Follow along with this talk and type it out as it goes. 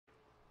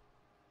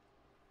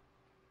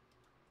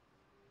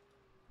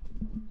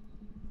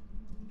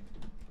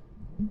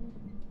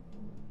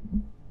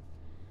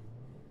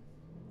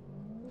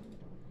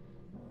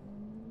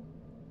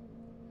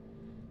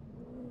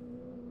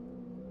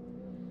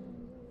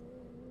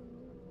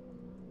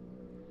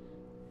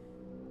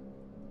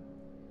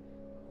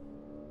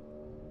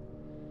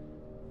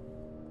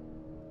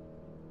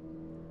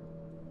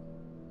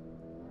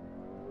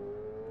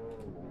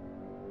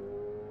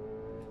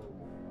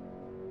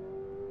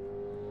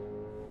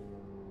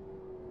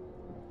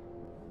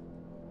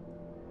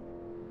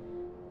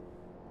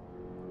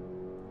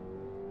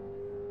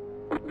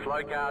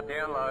Slow car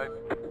down low.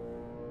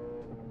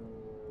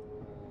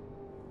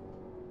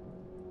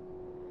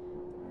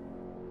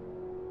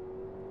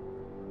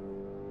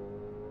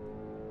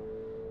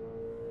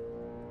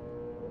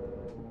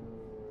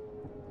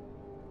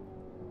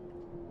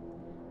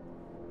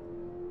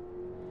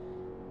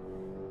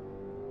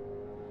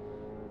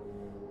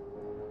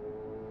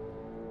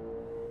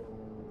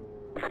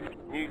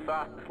 New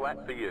fastest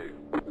lap for you.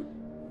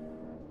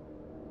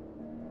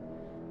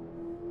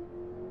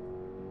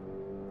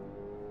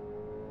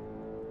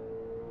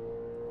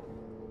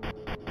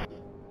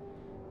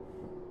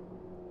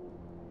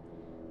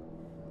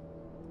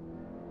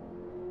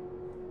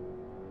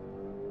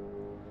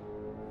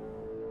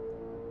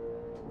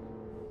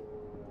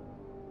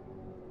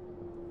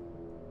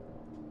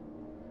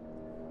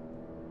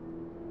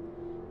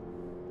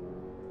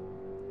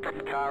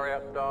 Car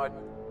outside.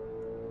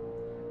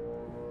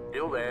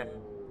 Still there.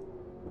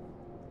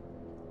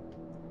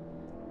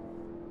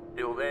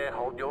 Still there,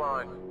 hold your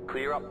line.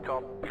 Clear up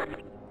top.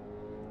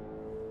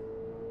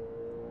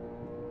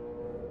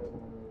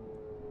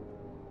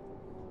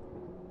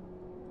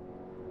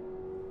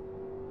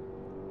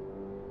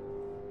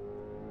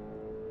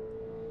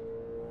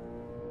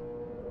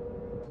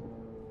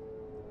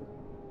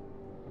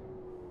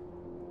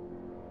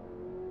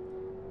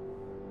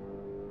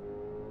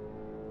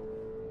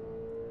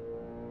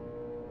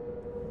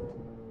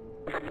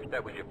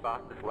 That was your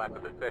fastest lap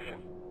of the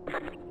session.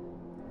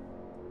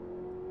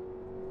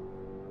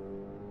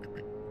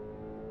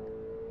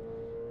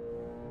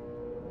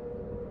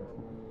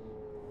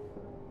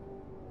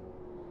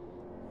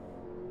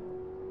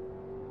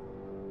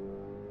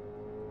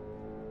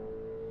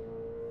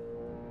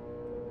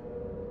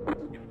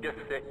 You've just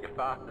set your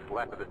fastest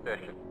lap of the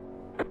session.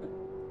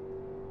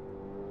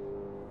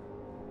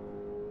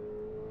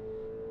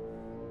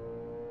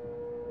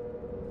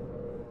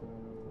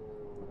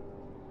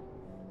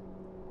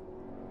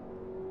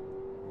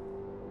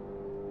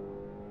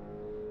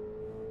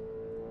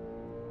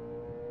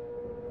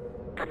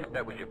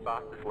 That was your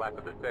fastest lap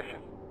of the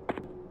session.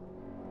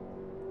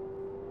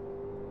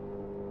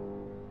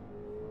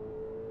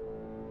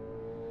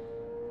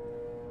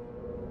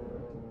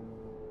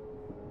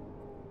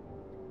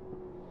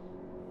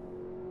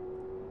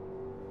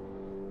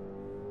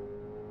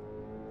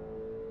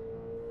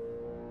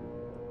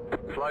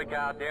 Slow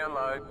car down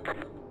low.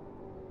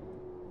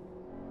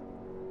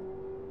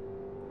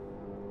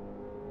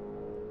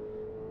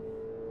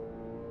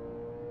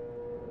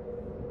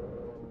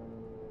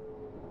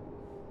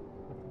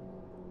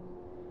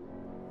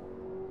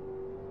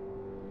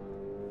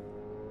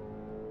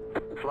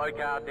 Slow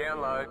car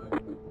down low.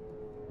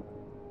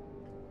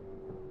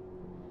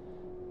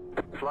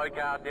 Slow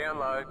car down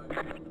low.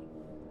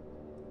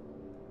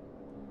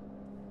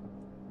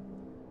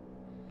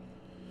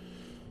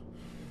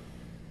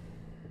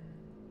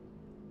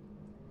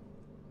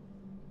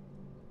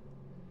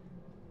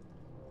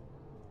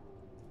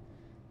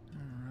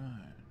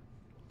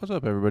 What's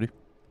up, everybody?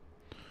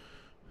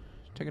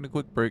 Taking a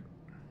quick break.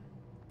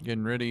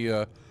 Getting ready.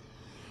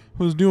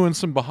 Was doing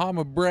some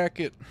Bahama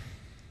bracket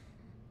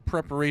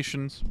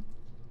preparations.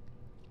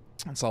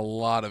 That's a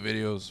lot of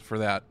videos for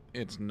that.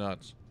 It's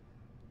nuts.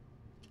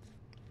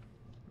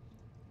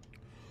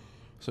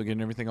 So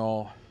getting everything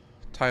all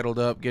titled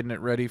up, getting it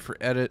ready for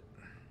edit.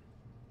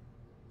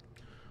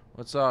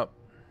 What's up?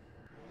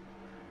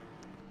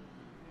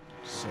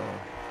 So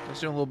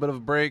just doing a little bit of a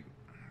break,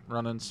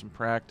 running some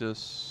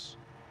practice.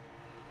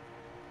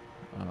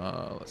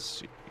 Let's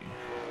see.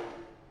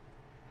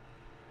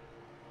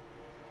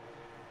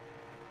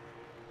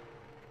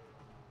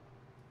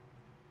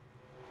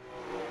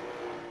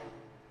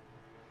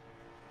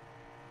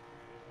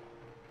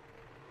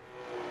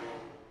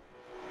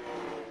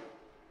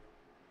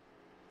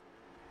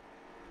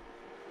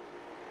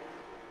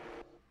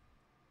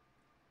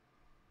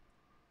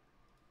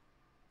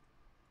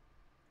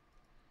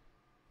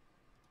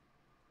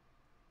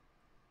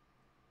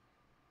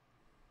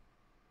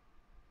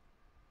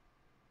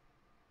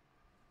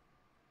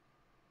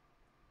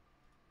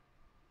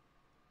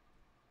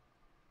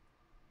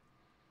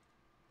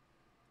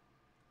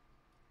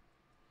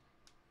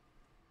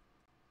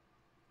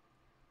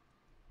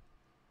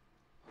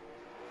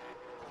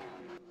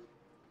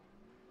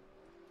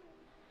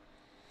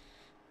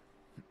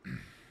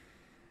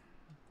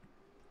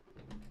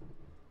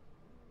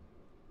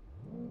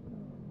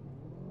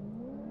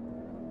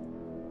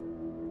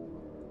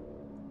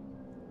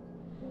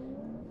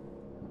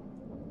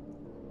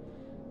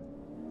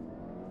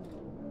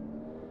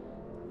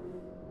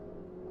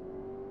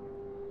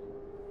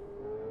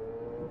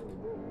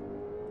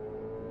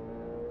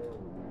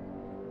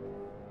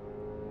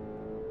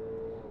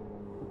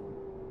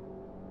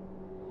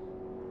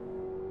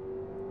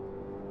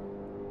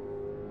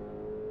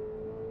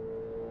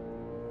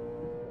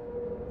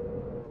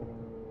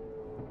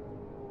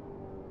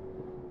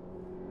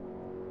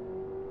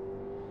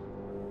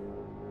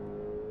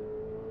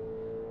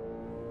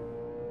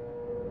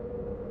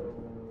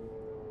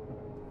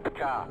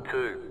 Car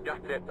 2,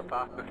 just set the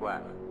fastest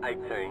lap.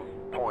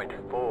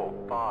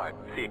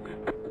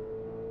 18.456.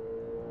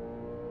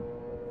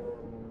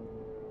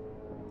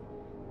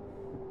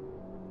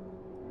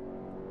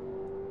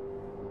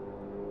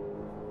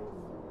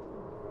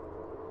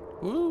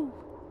 Woo!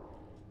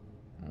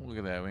 Oh, look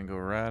at that, we can go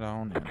right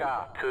on in.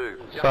 Car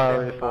 2.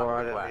 Sorry, 4,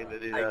 I didn't mean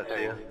to do that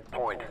to you.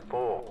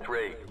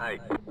 18.438.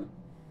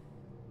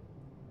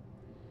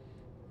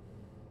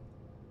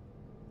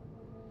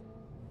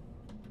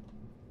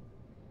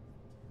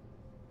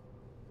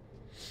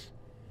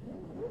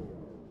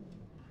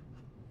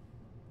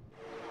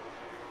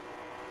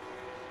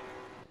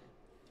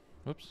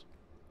 Whoops.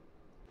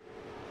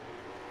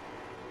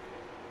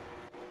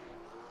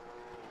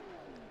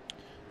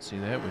 See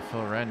that? We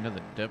fell right into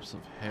the depths of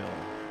hell.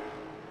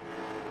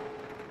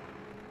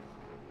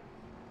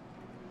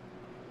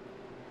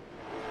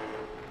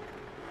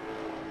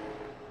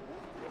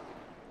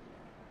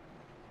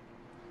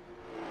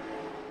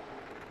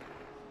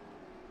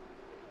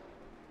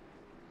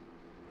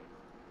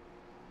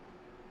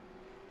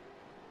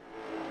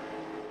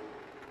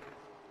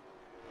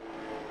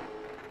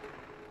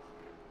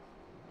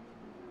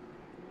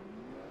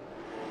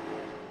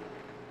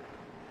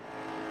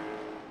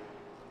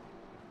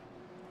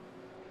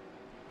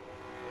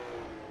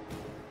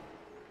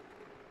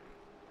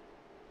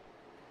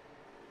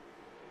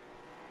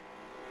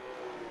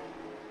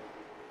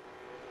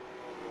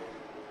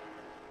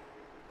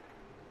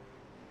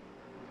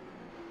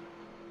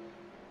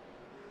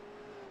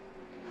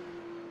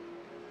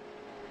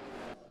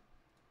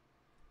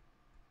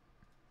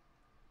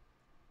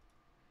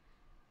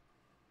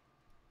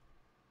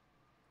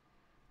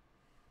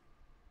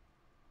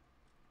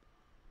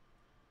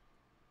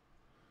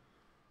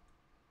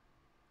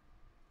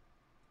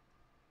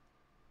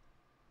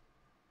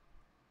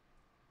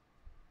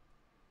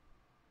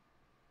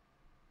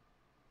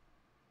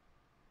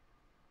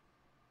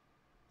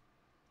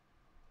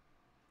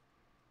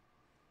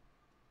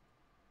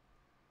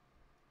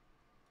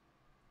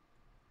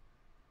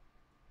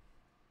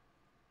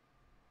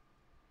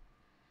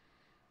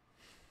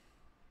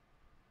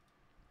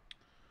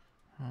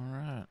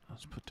 Alright,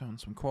 let's put down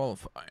some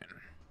qualifying.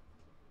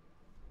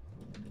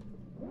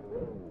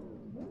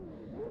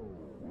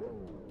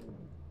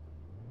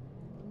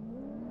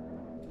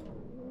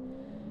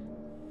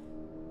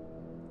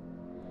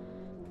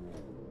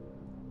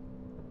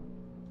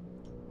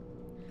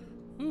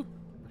 Ooh,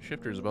 my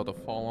shifter's about to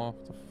fall off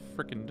the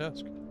frickin'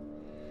 desk.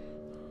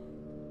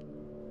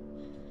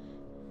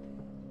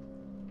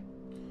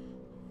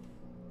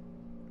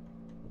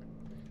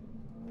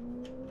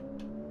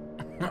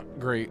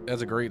 Great,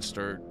 that's a great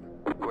start.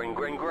 Green,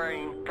 green,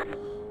 green.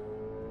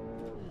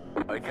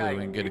 Okay,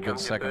 we can get a good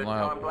second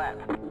lap.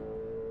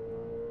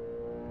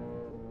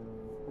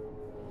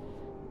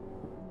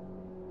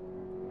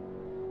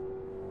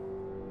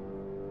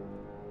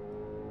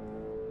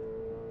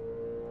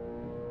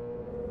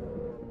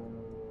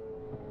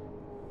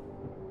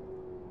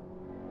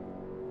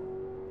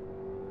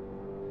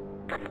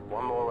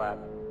 One more lap.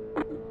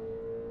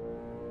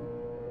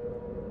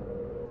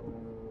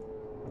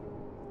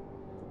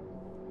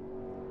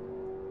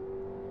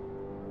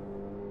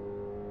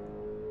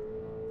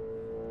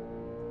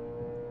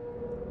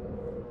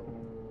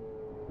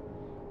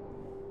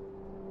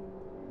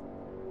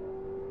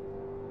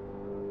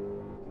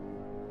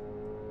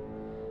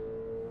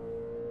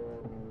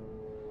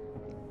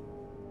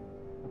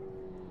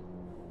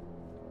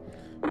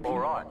 All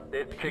right,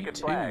 there's the checkered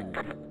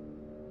flag.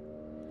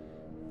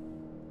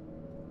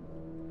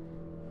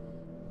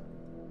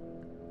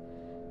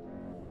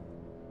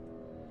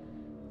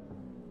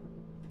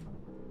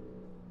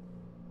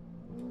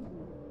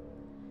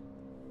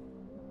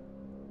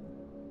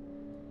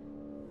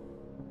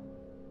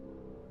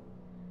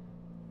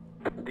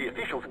 The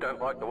officials don't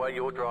like the way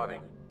you're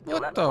driving. Your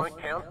What laps the won't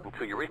count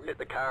until you reset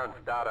the car and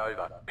start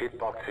over. Pit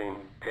box in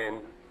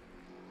 10.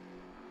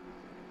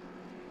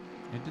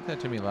 He did that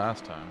to me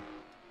last time.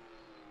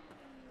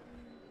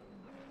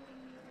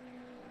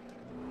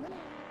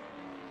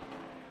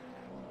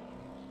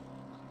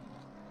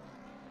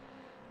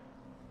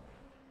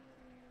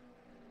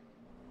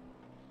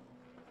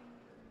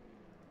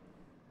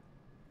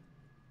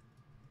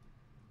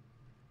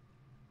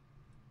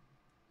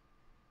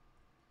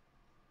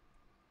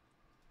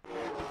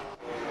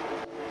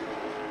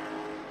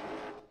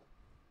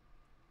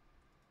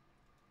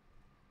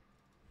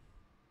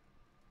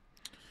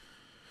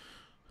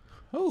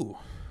 Oh,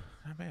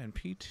 not bad.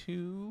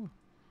 P2.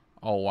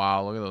 Oh,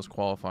 wow. Look at those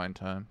qualifying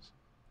times.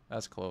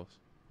 That's close.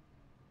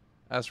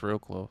 That's real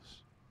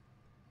close.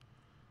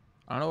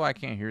 I don't know why I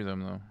can't hear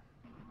them, though.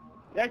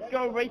 Let's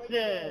go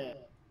racing!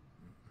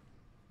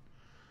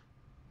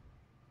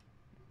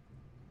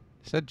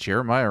 Is that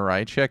Jeremiah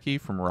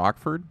Rychecki from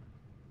Rockford?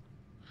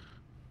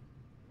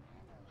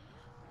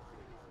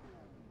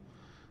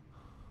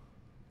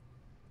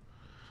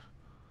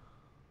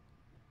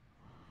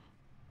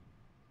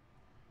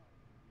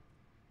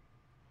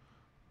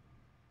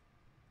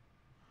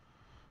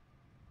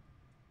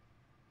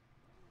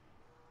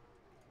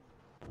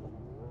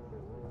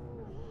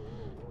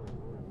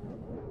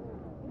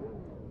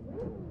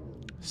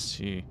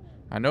 See,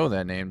 I know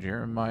that name,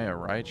 Jeremiah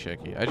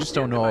Rychecki. I just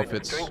don't know if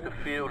it's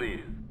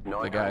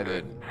the guy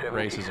that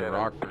races at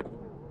Rockford.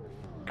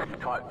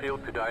 Tight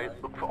field today.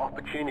 Look for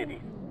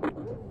opportunity.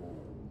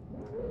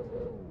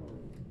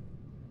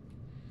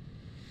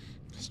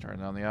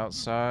 Starting on the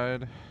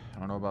outside. I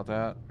don't know about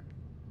that.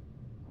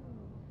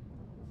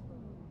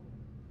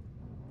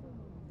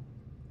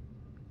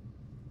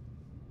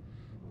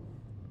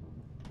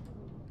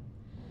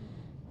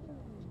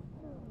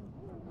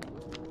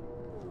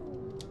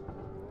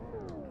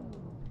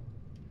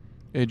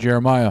 Hey,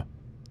 Jeremiah.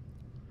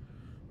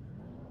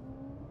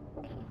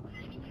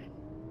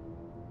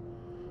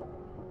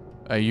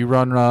 Hey, you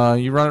run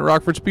at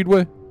Rockford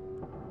Speedway?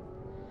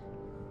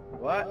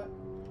 What?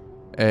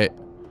 Hey,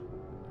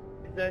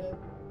 You said?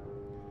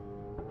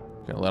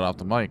 gonna let off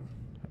the mic.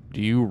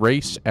 Do you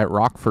race at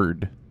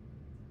Rockford?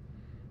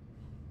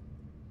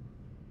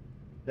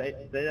 Say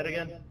that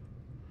again?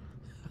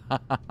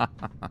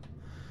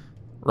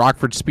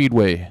 Rockford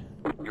Speedway.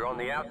 You're on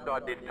the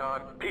outside this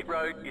time. Pit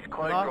road is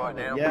closed right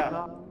now.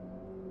 Yeah.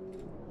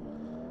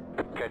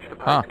 Catch the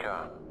pace Huh.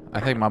 car. I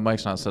think my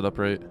mic's not set up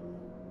right.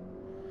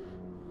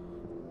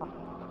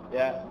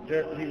 Yeah.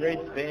 He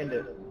raced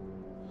Bandits.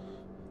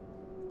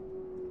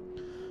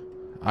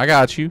 I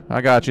got you.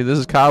 I got you. This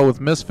is Kyle with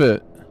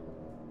Misfit.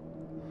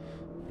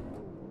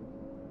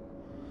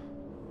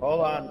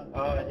 Hold on.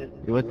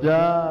 What's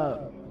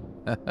up?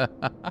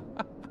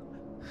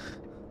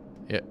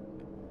 Yeah.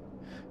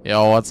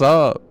 Yo, what's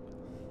up?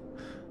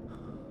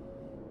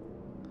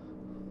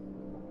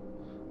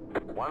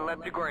 One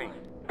lap to green.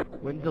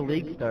 When's the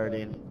league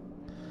starting?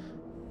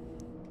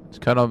 It's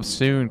coming up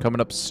soon. Coming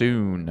up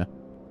soon.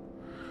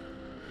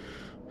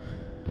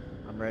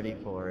 I'm ready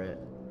for it.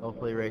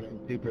 Hopefully racing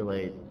super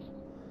late.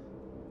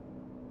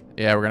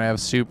 Yeah, we're gonna have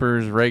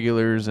supers,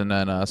 regulars, and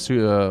then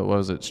what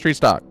was it? Street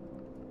stock.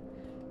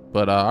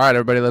 But all right,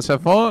 everybody, let's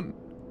have fun.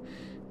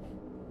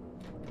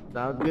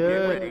 Sounds Get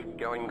good. ready.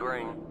 Going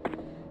green.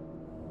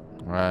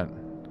 All right.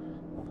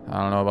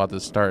 I don't know about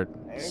this start.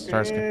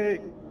 Start's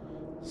good.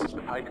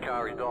 The pace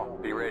car is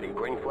off. Be ready.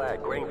 Green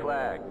flag. Green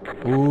flag.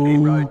 Ooh. Pit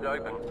road's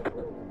open.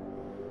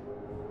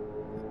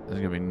 This is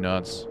gonna be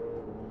nuts.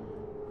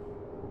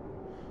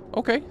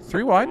 Okay,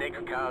 3 The wide.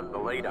 next car's the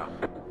leader.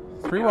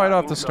 3 wide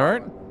off the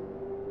start.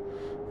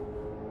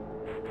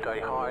 Stay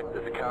high.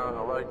 There's a car on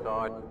the low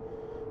side.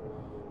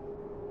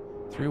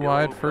 3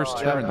 wide, first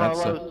turn.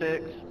 That's Carlo it.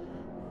 6.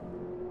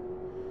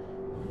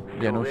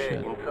 Yeah, no Still there,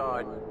 shit.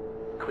 Inside.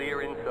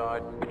 Clear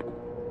inside.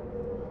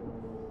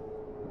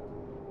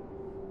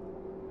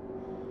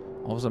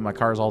 All of a sudden, my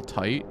car's all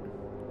tight.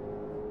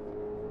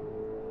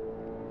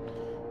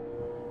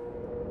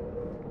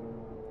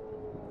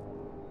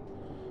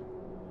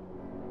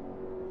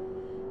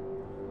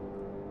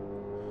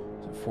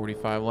 Is it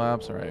 45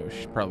 laps? All right, we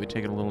should probably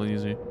take it a little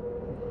easy.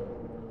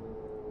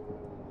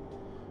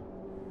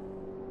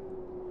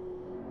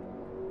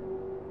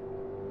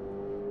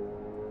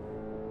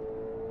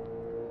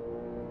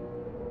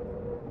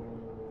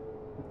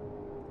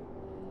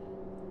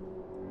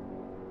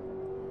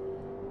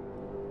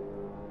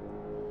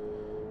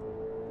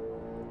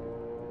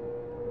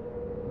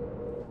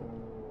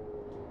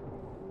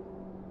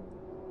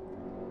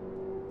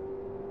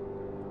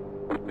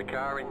 The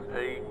car in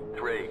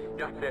P3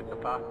 just set the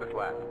fastest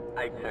lap.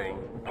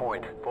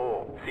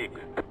 18.46.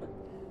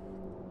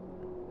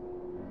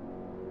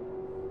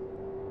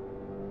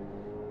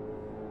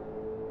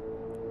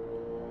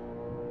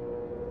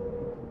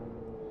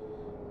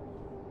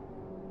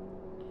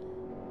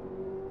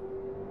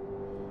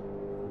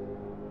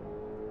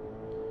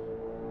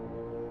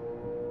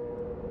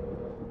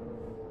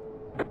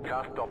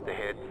 Just off the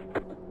head.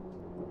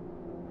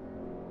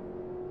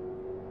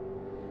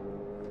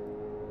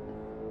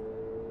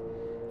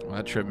 Well,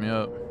 that tripped me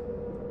up.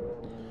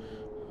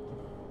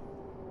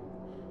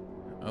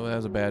 Oh, that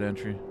was a bad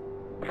entry.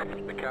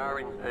 The car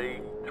in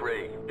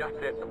P3 just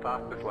set the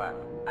fastest lap.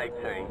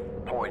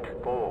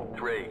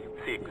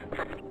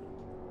 18.436.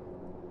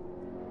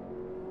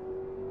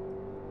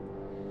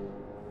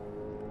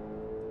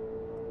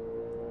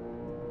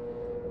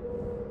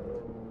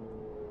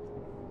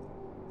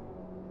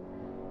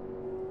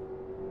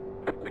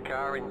 The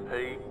car in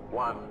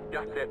P1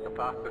 just set the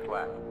fastest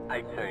lap.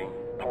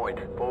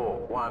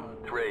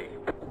 18.413.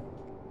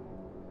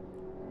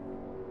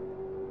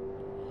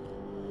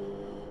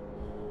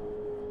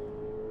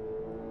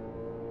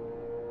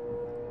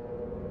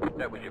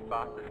 That was your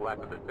fastest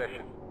lap of the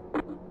session.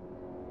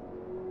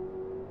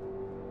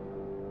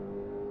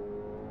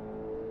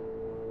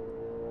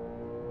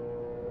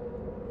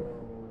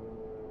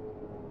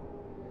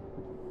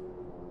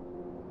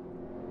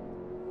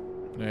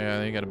 Yeah,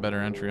 they got a better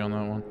entry on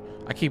that one.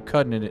 I keep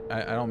cutting it.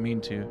 I don't mean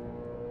to.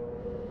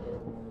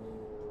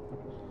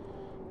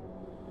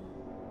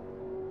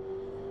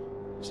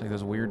 It's like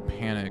this weird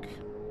panic.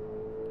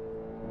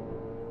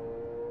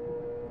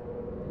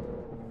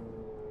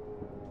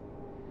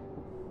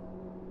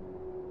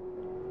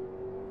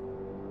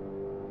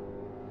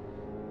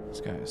 This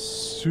guy is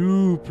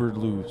super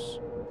loose.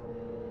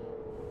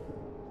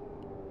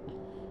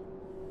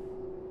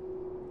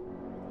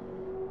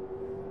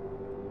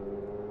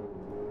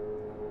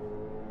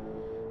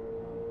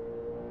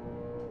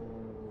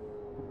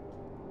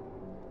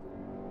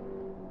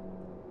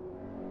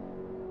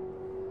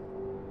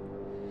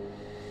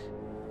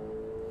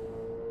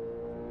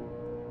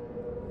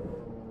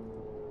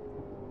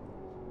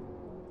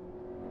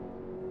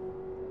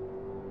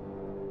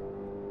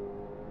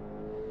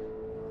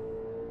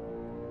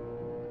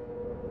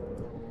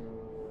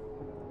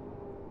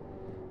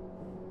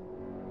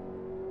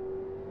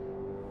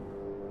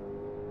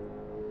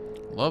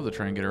 Love to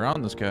try and get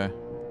around this guy.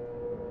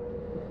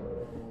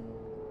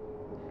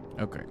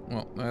 Okay,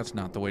 well, that's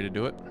not the way to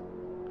do it.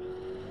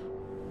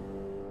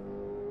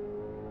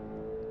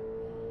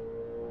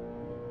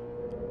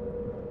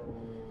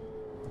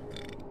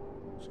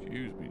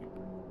 Excuse me.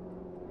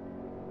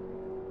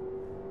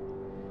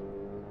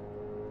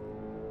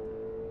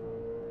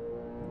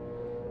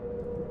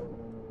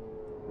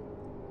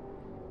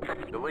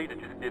 The leader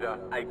just did a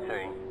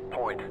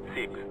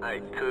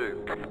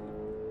 18.682.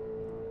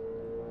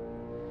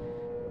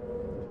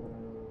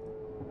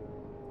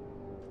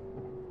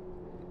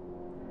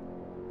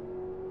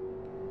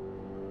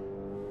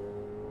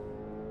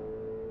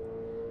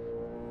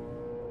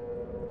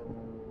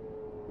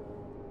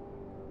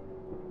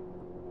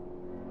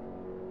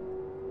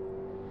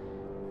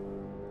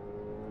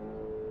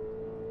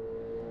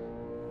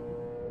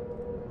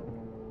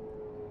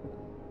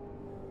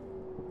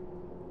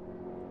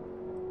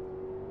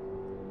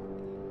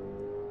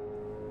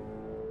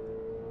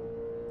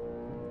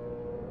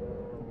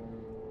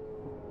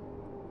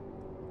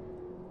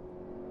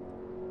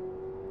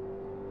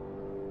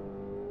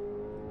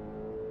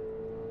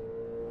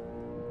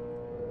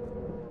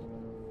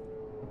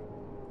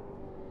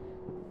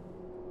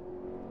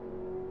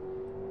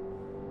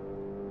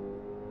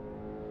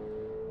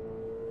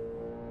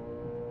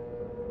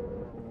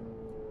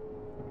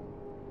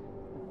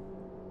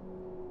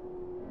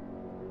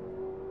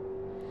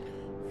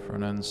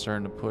 Front end's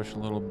starting to push a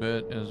little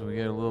bit as we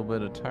get a little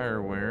bit of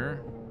tire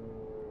wear.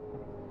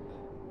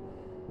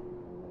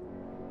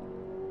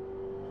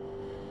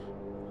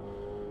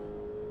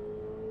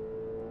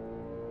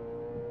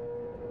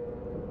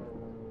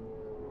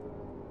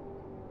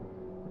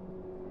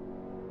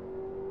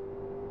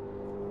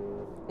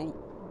 Oh,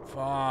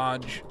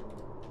 fudge.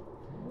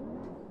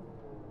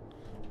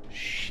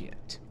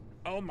 Shit.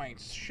 Oh, my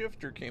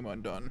shifter came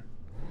undone.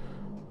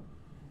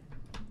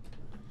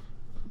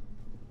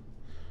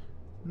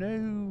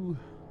 No.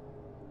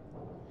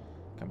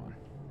 Come on.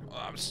 Oh,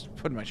 I'm just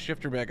putting my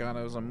shifter back on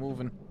as I'm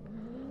moving.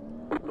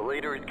 The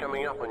leader is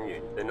coming up on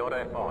you. They're not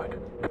outfight.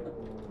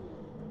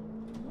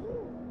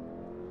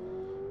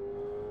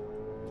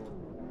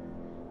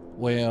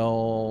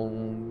 Well,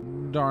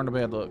 darn a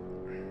bad luck.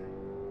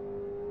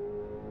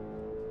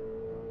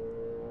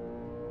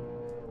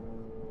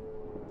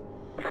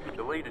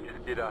 The leader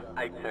just did a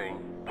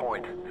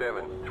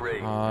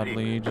 18.736.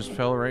 Oddly, just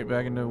fell right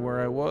back into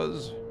where I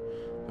was.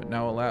 But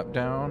now a lap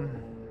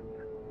down.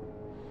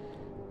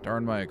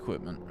 Darn my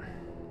equipment.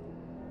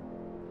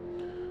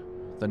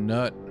 The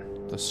nut,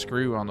 the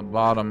screw on the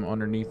bottom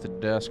underneath the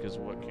desk is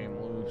what came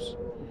loose.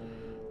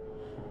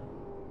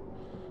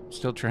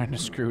 Still trying to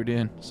screw it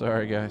in.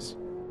 Sorry, guys.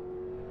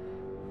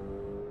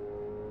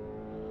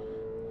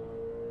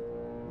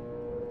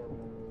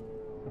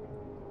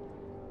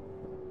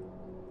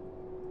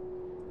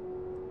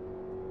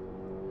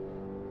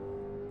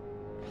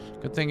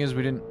 Good thing is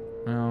we didn't,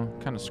 well,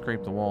 kind of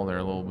scraped the wall there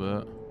a little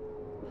bit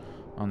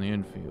on the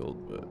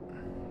infield, but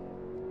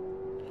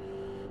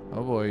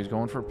oh boy, he's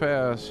going for a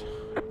pass.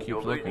 Keeps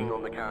You're looking. losing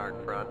on the car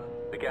in front.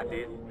 The gap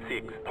is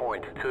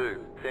 6.2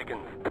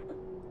 seconds.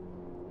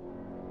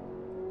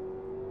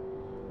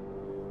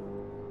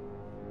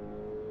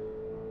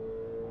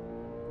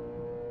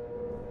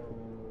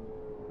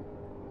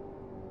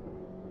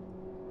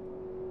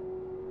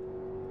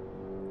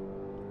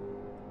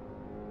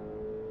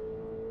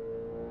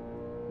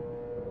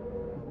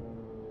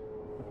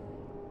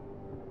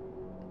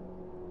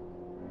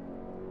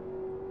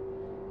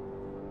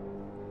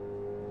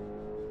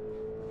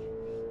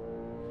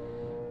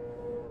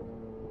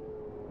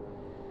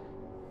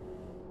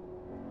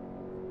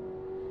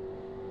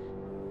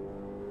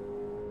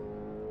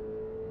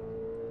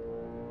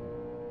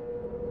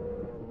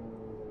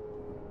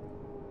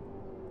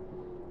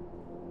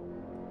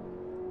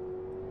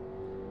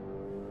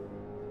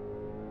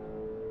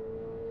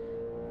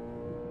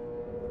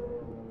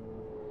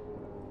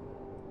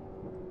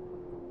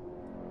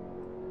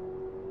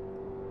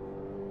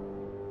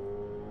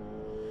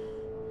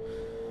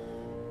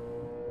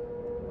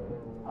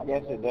 I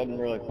guess it doesn't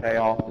really pay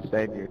off to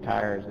save your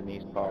tires in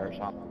these cars,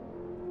 huh?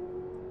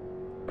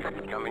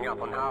 Coming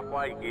up on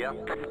halfway here.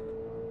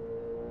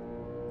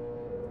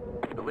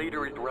 The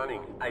leader is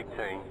running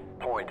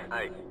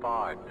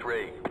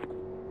 18.853.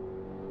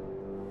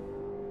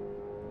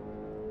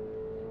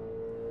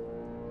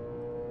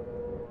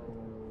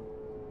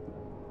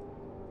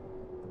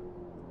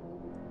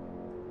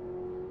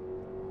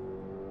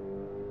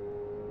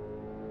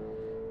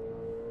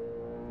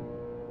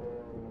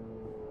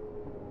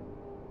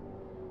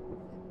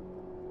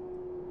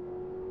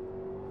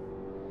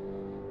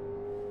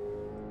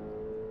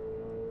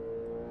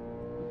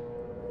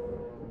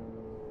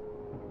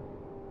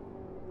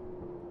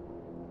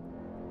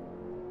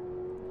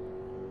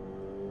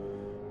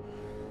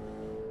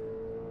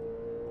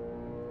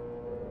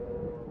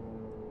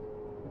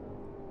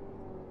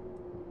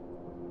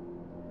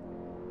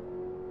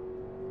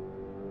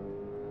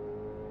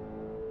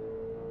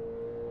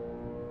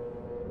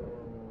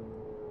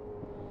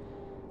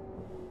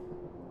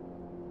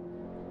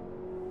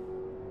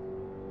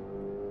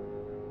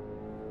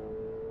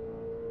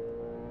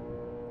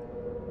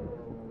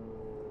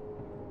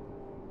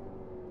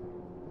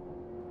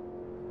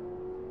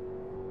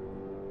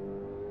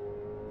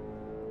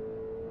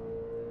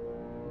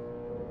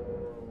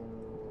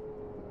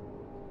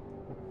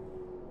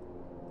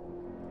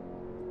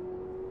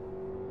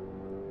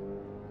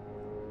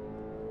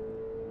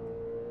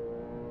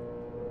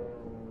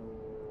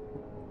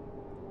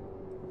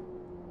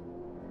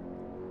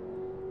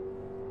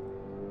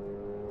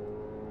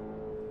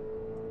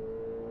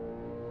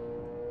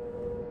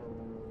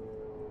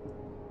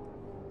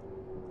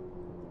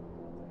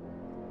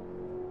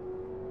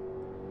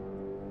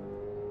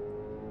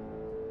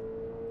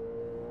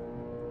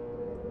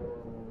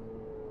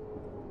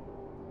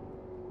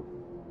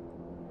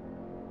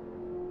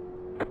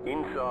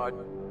 inside.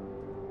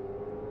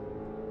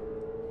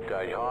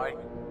 Stay high.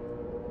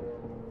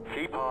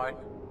 Keep high.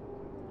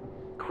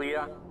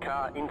 Clear,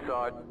 car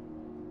inside.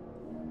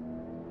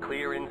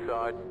 Clear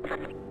inside.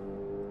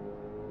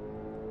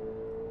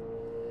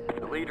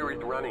 The leader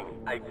is running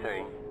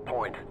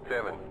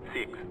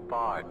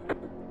 18.765.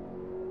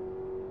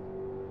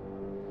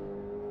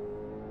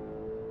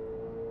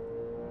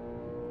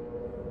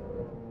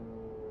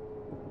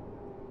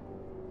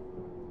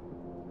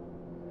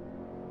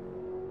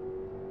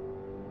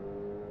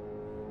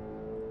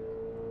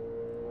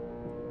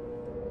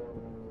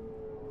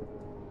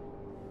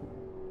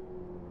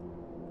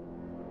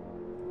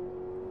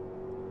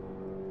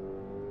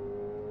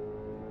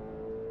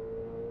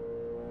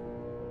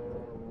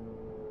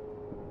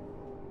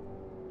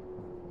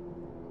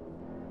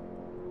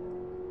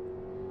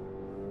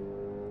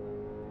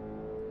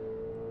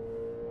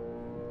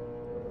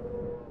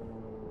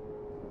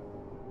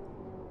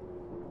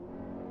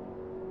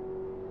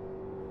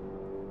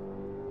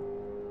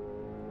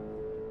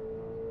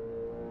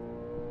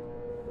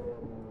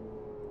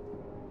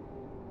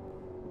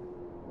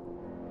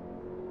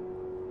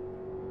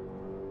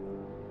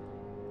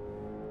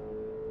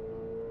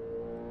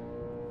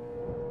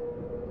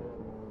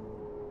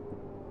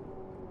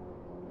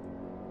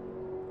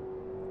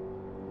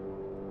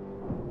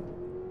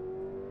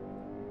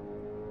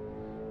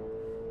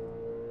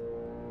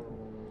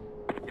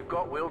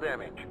 Got wheel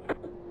damage.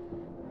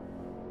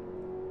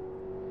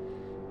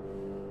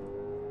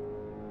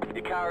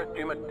 Your car has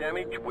too much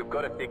damage, we've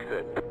got to fix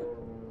it.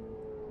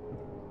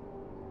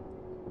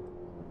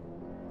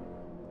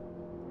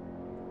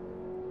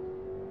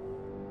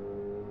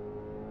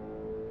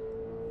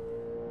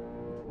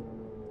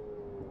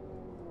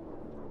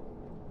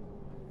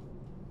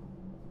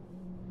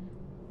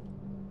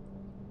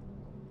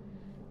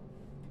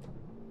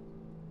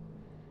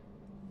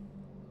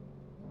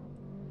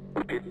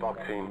 Pit box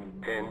in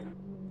 10,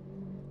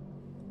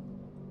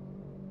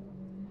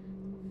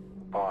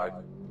 5,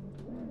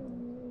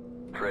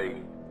 3,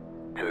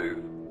 2,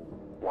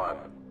 1.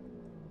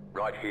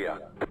 Right here.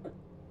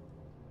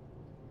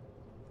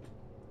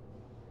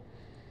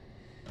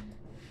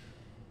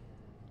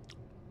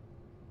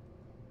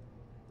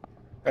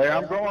 Hey,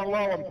 I'm going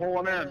low and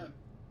pulling in.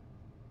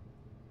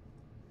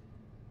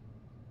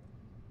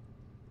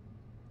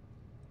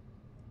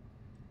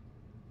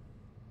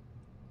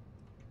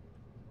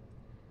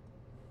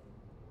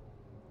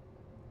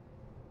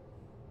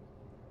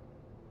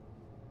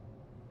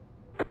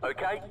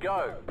 Okay,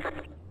 go.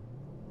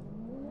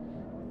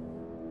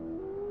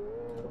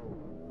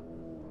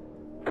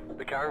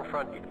 The car in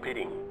front is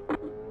pitting.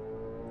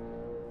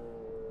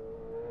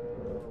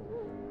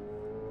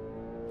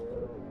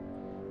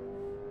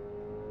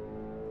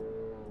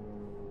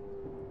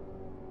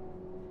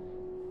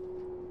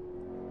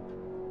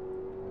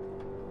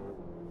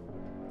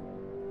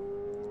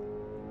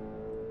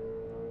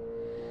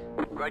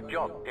 Great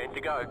job, 10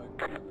 to go.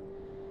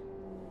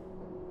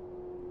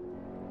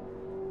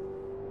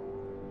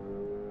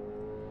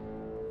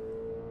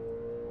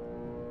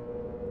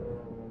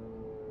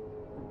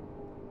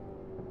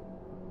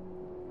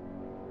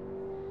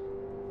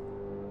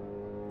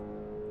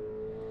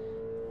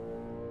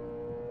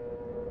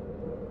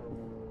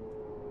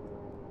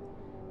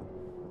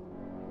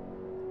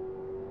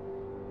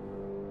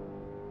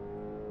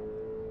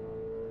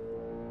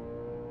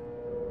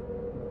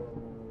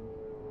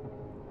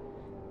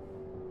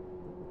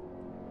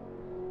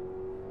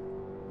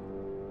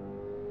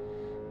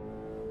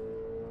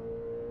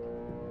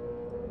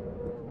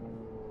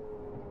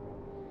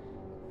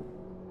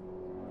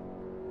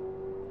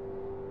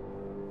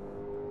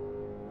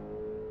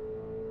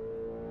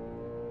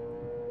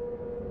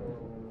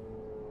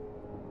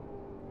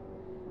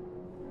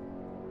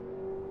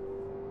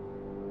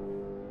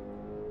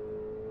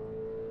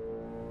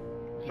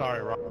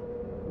 Sorry, Rob.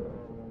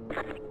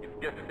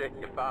 You've just set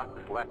your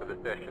fastest lap of the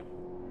session.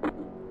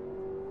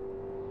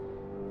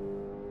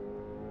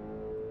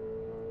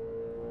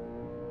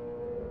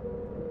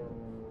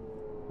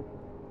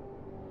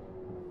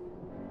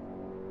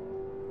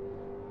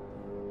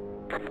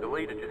 The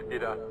leader just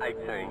did a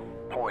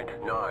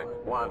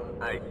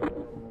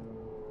 18.918.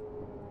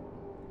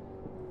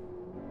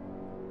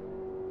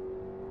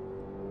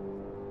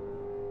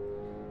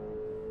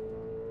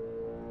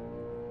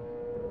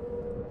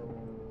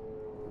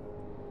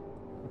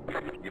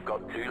 You've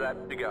got 2 laps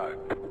to go.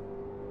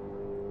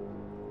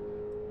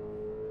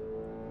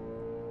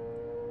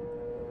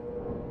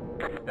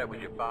 That was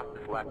your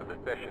fastest lap of the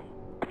session.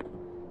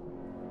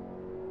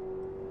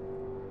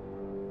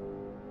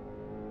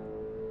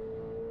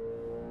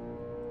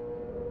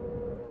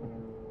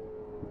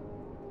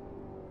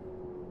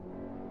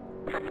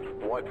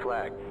 White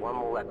flag, 1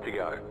 more lap to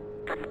go.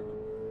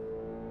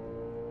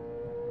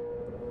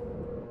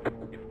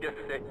 You've just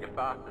set your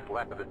fastest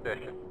lap of the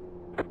session.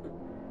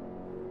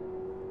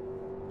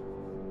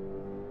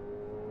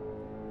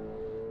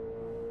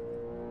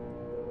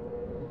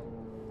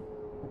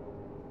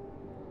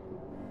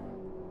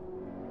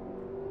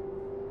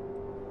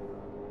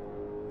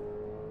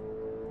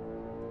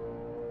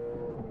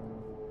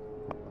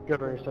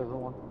 Good race,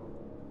 everyone.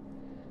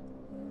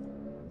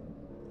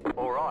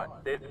 All right,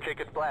 there's the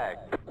checkered flag.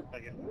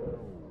 Take it.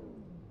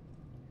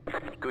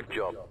 Good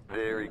job.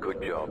 Very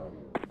good job.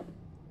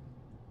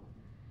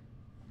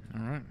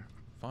 Alright,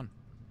 fun.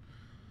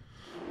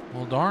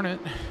 Well, darn it.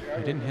 I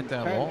didn't hit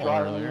that wall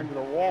Driving earlier. into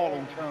the wall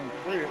in turn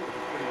 3, it was a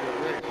pretty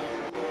good race.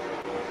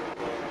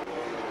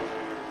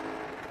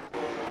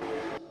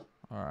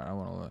 Alright, I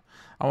want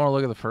to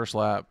look at the first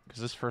lap,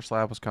 because this first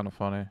lap was kind of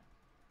funny.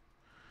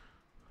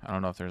 I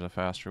don't know if there's a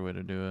faster way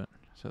to do it.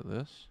 Is it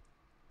this?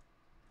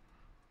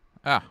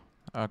 Ah,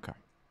 okay.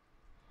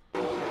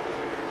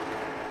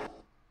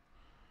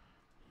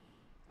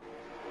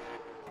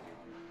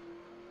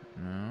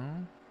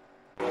 No.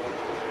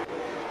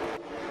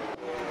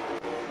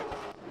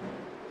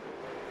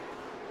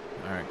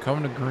 Alright,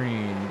 coming to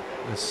green.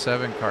 The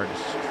 7 car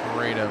just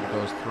straight up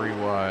goes 3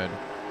 wide.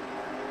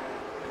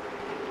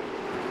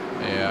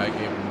 Yeah, I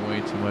gave him way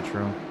too much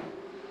room.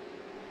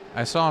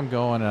 I saw him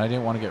going and I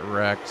didn't want to get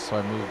wrecked, so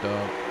I moved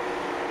up.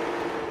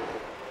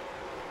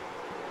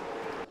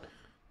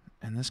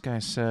 And this guy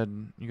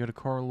said, you got a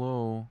car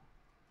low.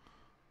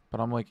 But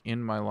I'm like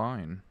in my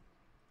line.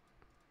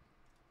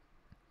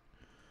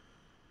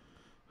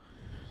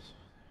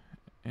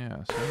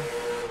 Yeah, see?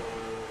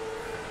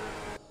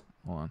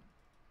 Hold on.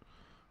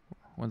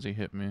 When's he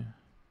hit me?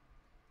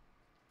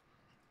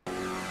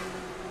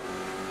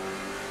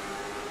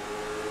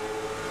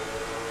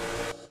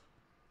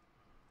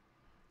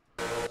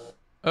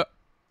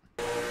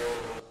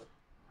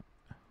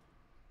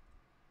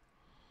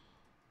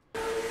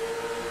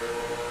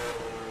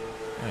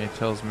 And he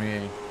tells me,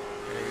 hey,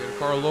 get a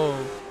car low.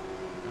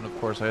 And of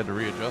course I had to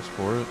readjust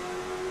for it.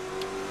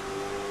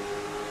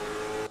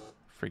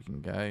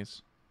 Freaking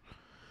guys.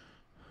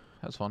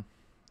 That's fun.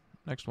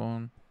 Next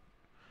one.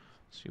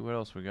 See what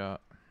else we got.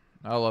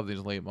 I love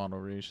these late model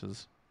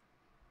races.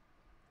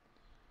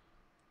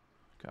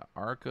 Got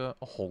Arca.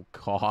 Oh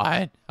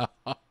god.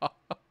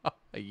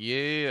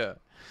 Yeah.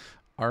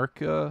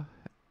 Arca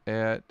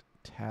at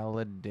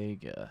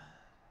Talladega.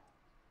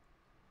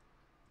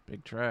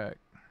 Big track.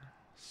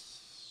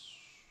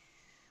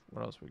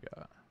 What else we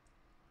got?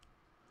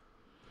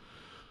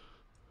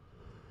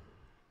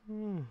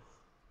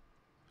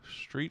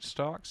 Street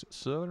stocks at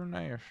Southern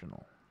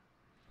National.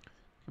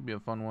 Could be a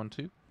fun one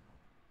too.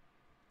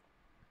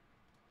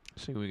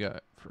 Let's see what we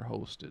got for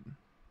hosted.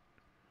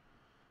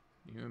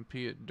 UMP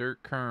at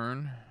Dirt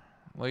Kern.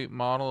 Late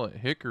model at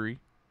Hickory.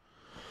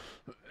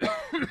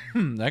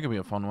 That could be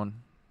a fun one.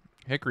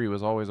 Hickory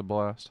was always a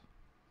blast.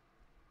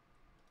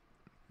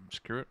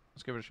 Screw it.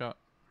 Let's give it a shot.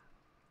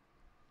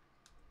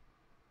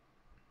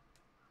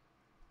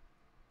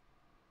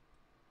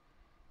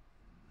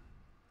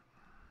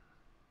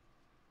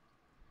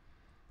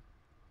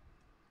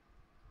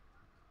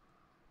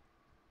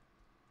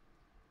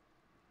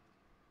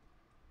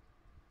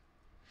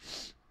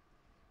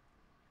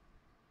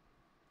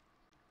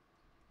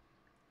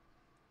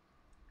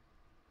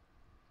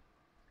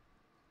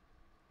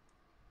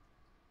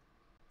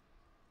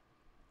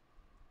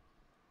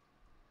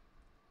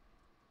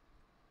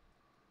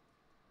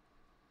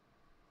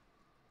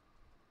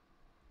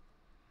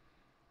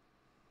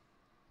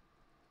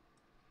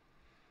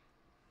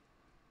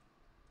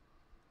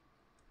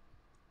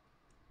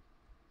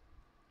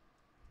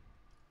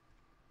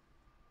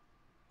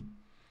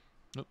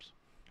 Oops.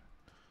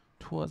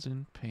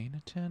 Twasn't paying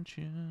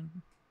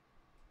attention.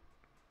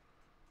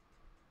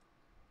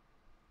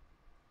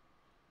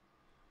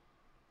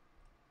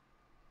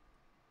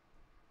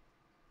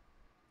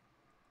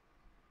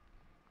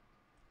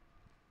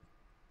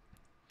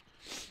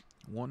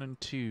 One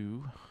and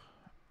two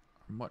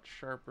are much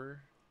sharper.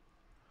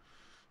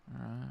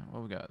 Alright,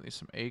 what we got? There's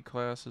some A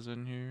classes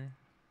in here.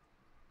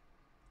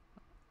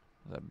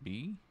 Is that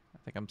B? I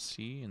think I'm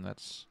C, and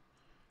that's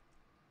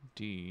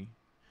D.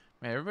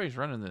 Man, everybody's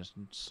running this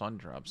sun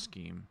drop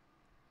scheme.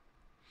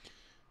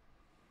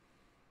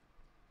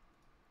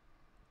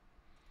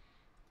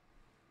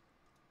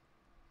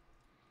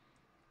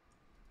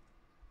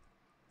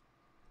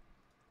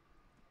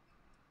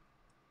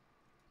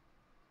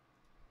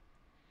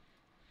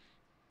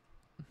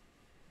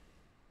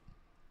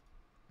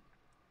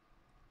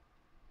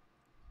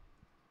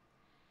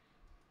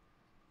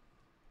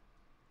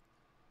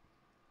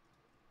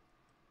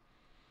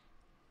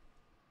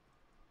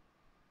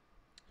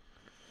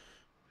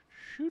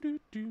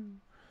 Shoo-doo-doo.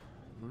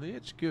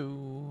 Let's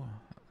go.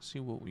 See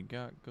what we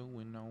got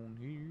going on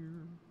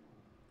here.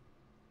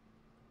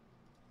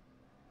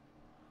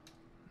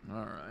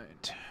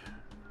 Alright.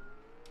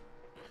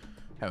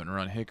 Haven't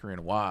run Hickory in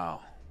a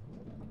while.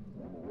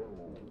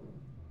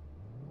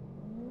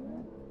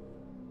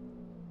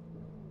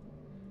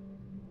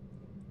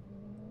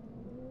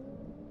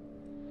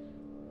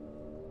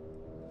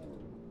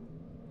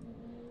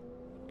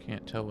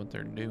 Can't tell what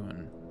they're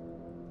doing.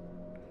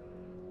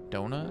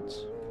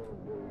 Donuts?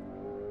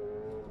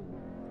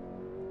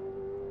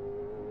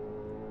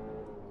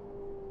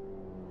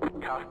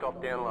 Cast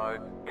off down low,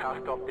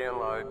 cast off down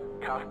low,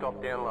 cast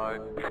off down low.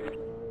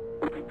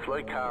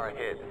 Slow car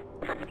ahead.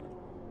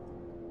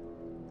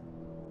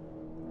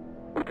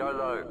 go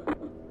low.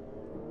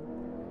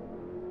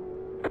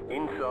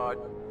 Inside.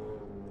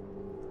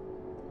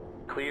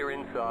 Clear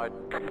inside.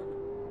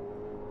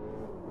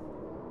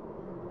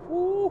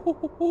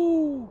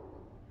 Ooh,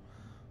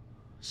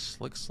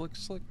 slick, slick,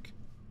 slick.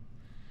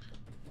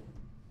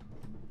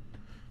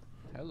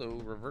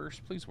 Hello, reverse,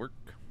 please work.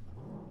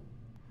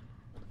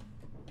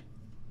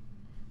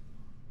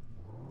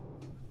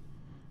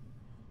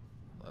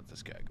 Let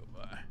this guy go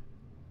by.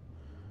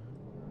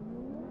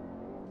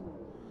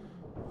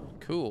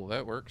 Cool,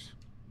 that works.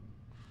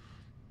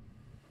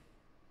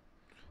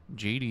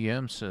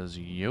 JDM says,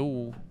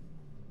 yo,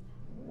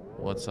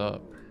 what's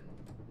up?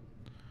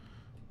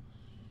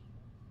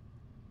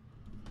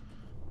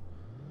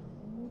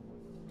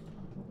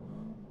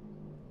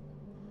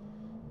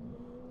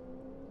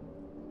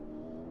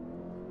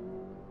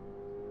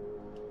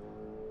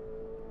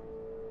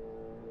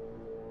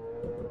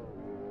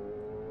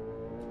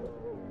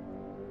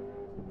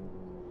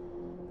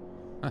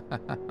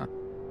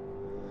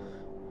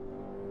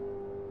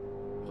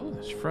 Oh,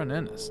 this front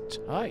end is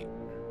tight.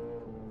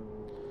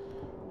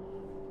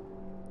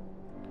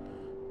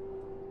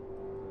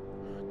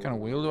 What kind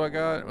of wheel do I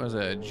got? Was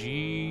it a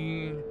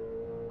G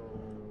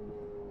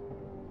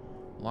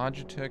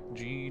Logitech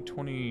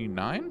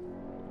G29?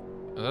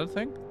 Is that a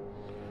thing?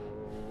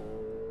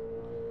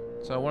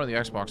 So one of the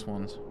Xbox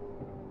ones.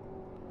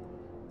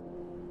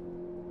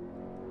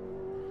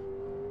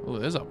 Oh,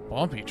 this is a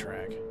bumpy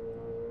track.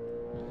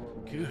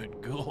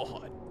 Good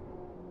God.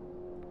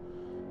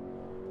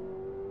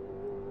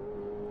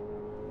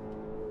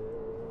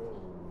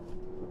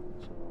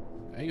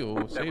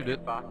 Hey-o, saved it.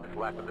 Fastest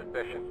lap of the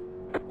session.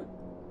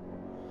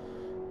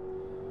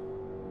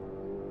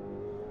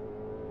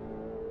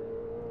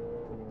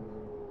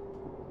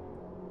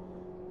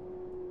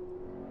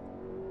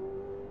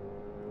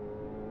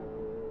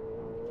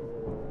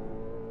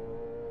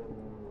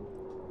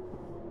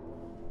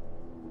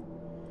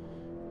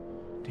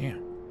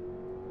 Damn.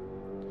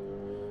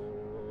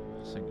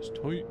 This thing is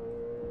tight.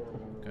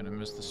 Gonna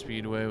miss the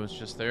speedway was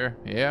just there.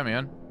 Yeah,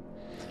 man.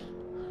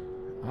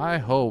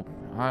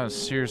 I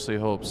seriously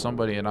hope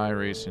somebody in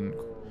iRacing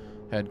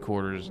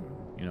headquarters,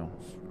 you know,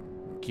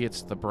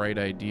 gets the bright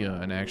idea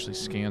and actually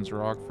scans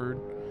Rockford.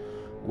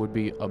 Would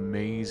be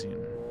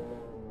amazing.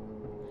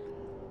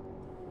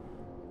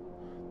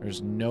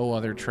 There's no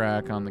other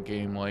track on the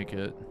game like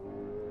it.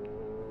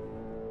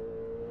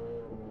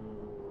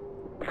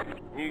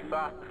 New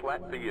fastest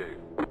lap for you.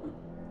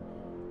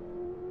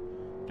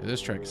 Dude,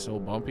 this track is so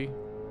bumpy.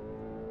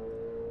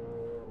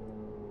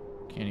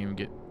 Can't even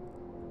get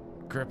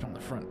grip on the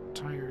front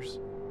tires.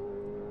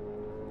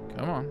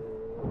 Come on.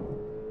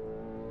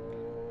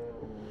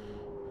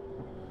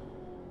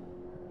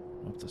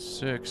 Up to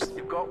 6th.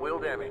 You've got wheel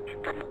damage.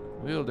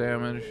 Wheel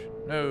damage.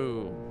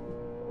 No.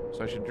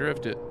 So I should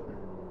drift it.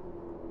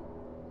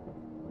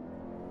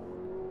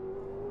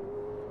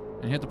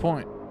 And hit the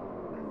point.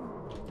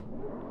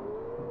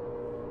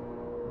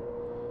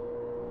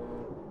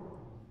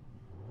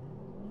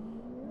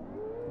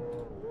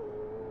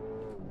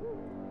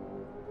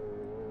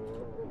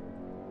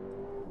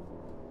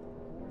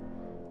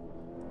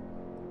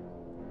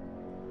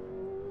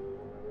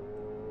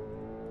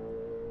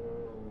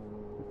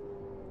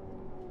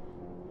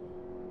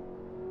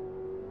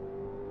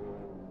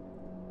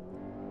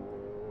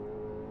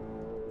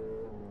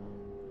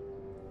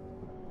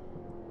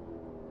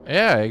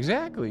 Yeah,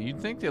 exactly.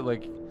 You'd think that,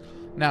 like,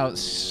 now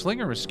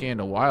Slinger was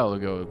scanned a while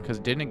ago because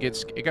didn't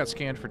it got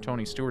scanned for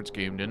Tony Stewart's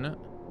game, didn't it?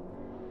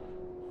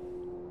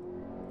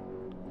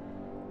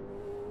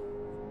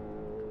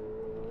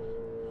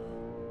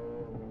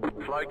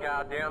 Slow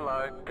car down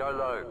low, go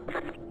low.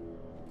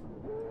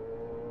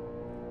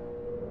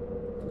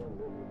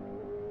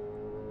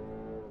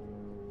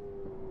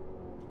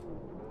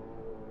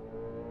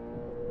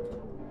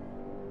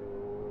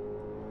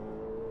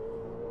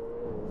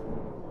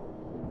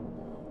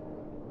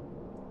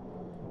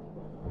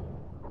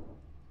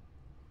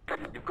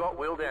 You've got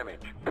wheel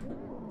damage.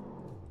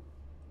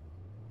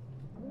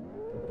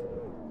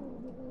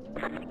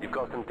 You've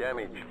got some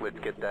damage. Let's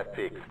get that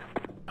fixed.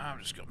 I'm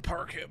just gonna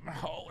park it and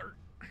holler.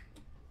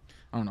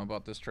 I don't know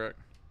about this track.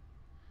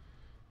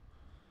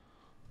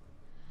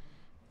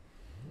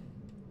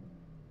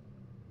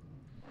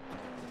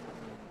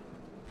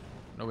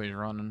 Nobody's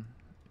running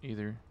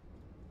either.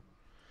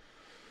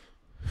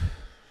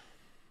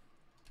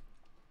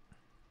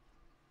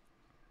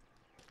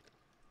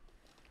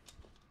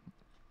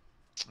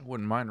 I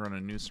wouldn't mind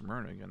running New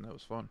Smyrna again. That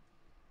was fun.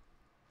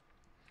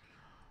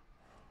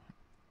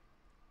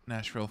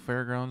 Nashville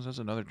Fairgrounds. That's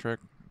another trick.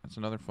 That's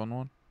another fun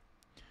one.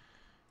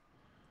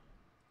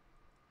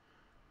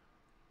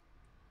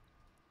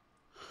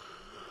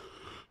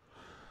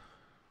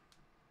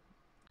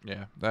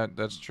 Yeah,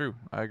 that's true.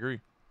 I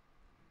agree.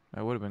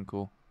 That would have been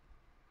cool.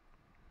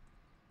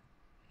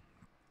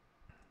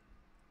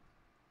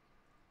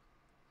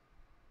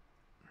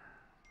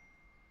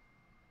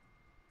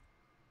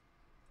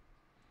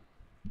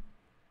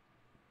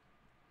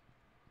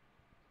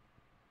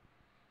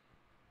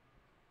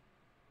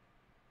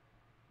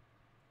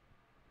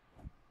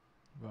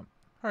 But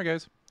Alright,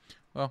 guys.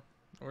 Well,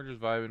 we're just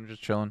vibing,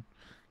 just chilling.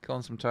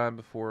 Killing some time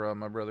before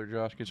my brother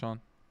Josh gets on.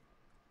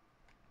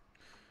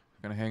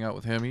 Gonna hang out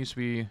with him. He used to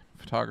be a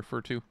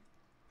photographer, too.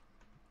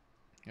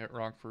 At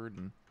Rockford,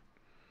 and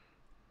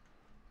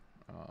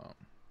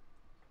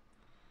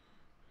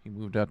he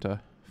moved out to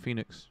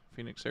Phoenix,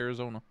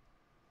 Arizona.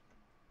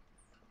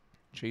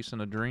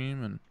 Chasing a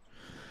dream, and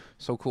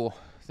so cool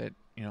that,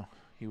 you know,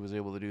 he was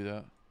able to do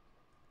that.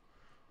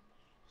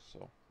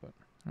 So, but,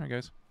 alright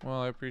guys.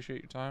 Well, I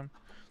appreciate your time.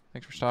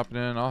 Thanks for stopping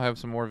in. I'll have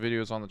some more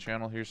videos on the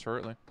channel here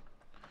shortly.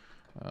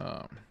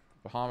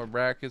 Bahama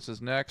Brackets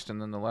is next,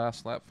 and then the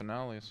last lap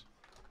finales.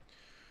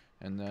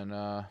 And then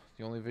the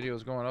only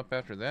videos going up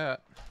after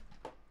that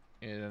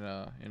in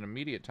an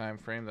immediate time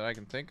frame that I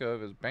can think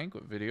of is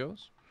banquet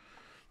videos.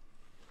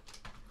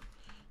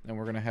 Then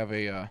we're gonna have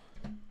a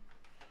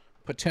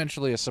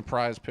potentially a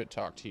surprise Pit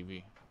Talk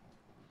TV.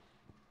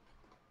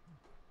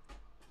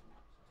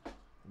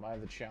 Am I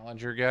the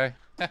challenger guy?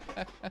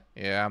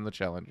 Yeah, I'm the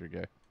challenger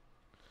guy.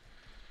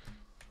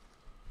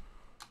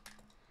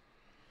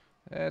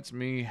 That's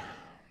me.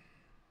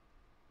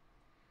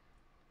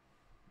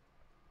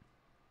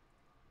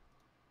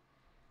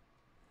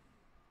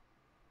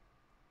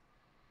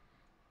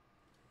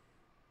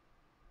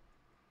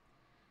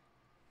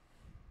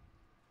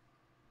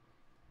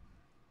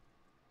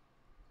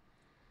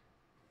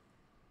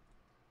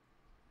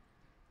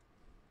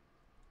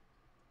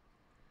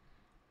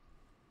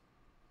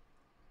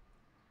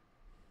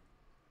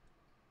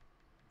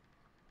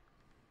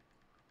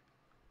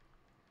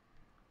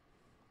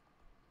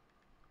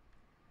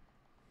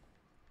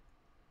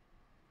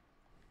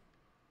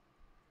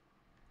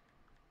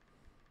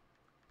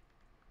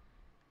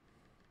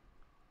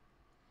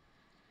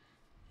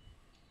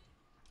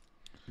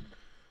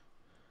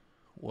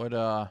 What,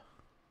 let's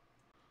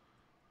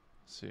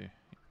see.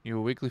 You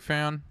a weekly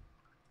fan?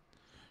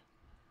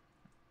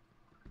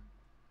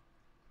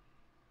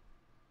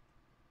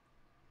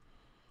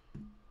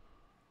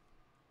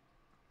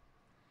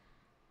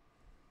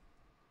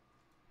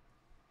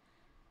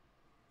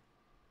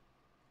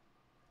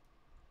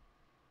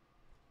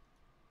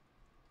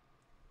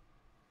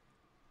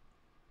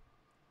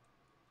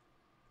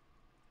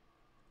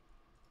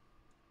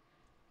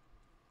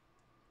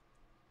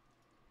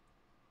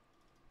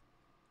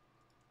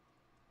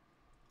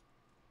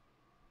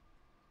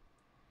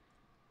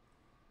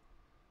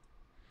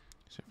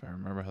 See if I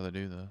remember how to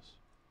do this.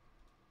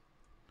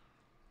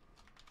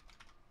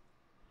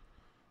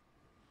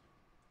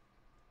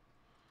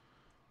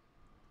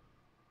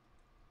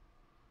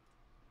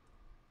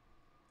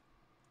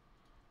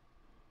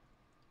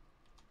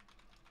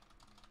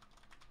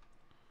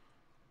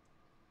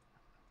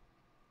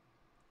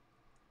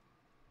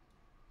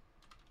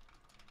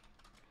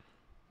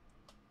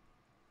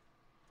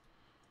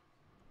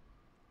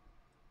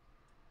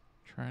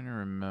 Trying to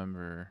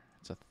remember.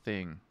 It's a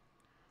thing.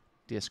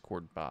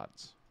 Discord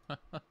bots.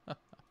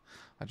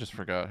 I just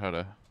forgot how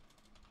to.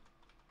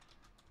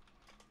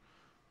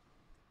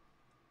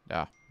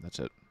 Yeah, that's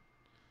it.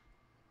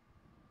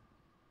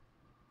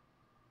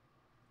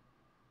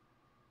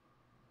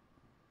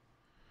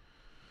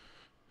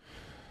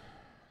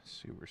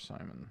 Let's see where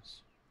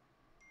Simon's.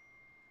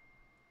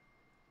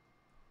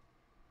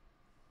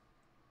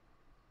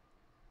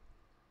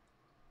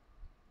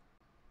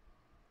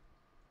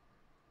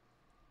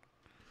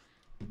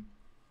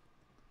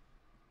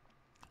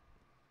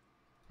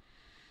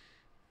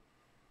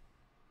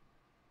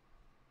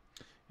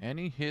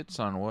 Any hits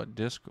on what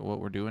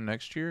we're doing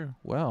next year?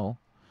 Well,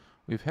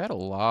 we've had a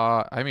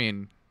lot. I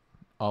mean,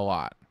 a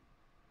lot.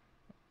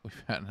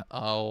 We've had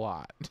a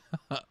lot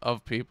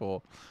of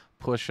people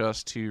push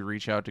us to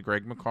reach out to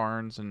Greg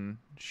McCarnes and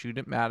shoot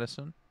at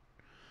Madison.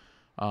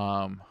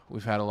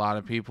 We've had a lot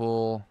of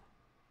people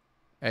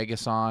egg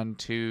us on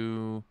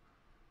to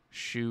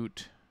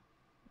shoot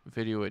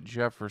video at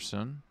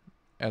Jefferson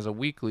as a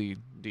weekly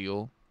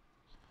deal.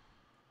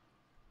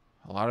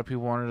 A lot of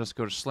people wanted us to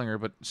go to Slinger,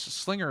 but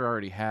Slinger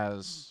already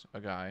has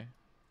a guy.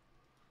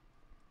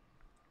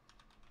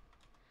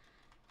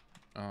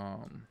 I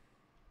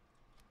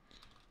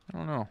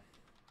don't know.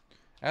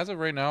 As of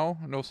right now,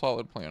 no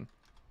solid plan.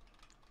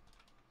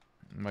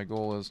 My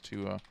goal is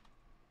to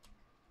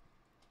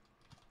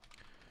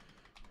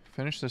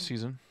finish this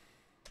season.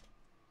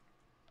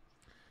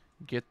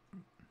 Get,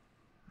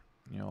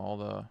 you know, all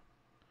the...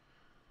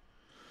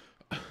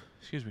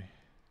 Excuse me.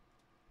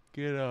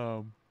 Get,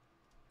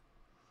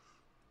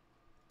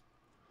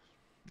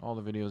 all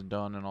the videos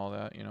done and all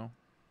that, you know,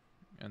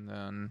 and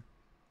then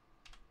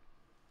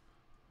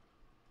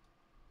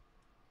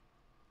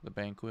the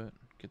banquet,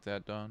 get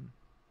that done.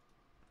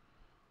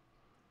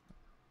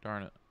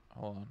 Darn it.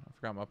 Hold on. I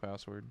forgot my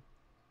password.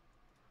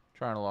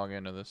 Trying to log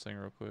into this thing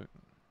real quick.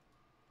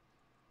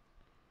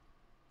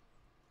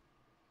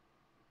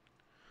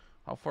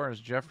 How far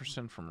is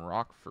Jefferson from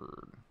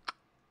Rockford?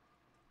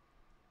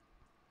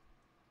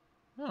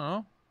 I don't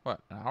know.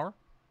 What, an hour?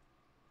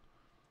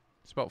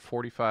 It's about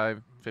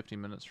 45, 50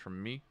 minutes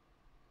from me.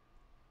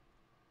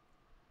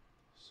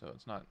 So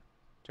it's not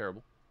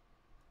terrible.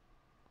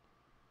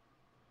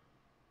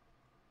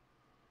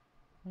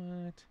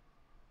 What?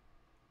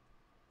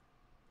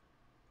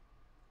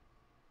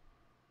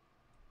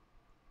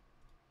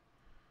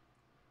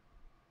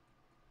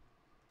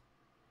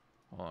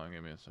 Hold on,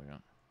 give me a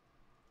second.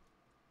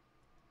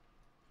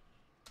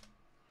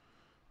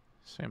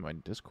 Say my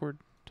Discord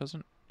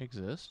doesn't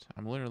exist?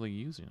 I'm literally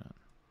using it.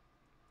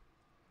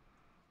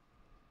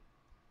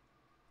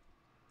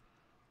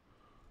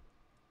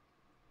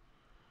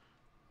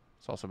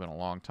 It's also been a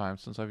long time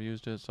since I've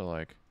used it, so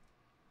like...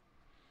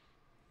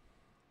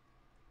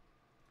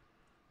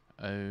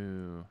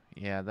 Oh,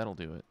 yeah, that'll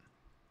do it.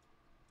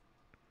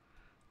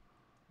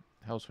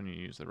 Helps when you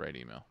use the right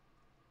email.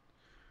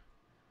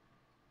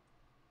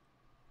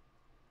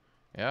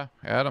 Yeah,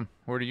 Adam,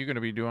 what are you going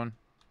to be doing?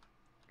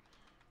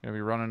 Going to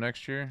be running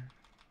next year?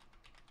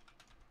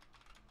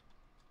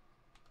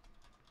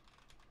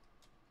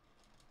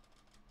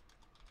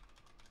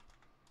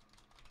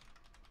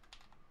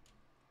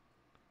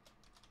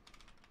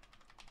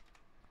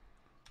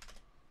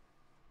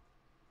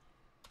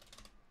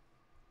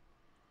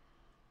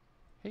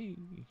 Hey,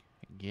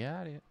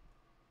 got it.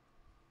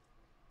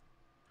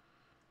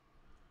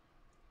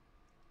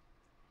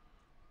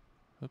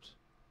 Oops.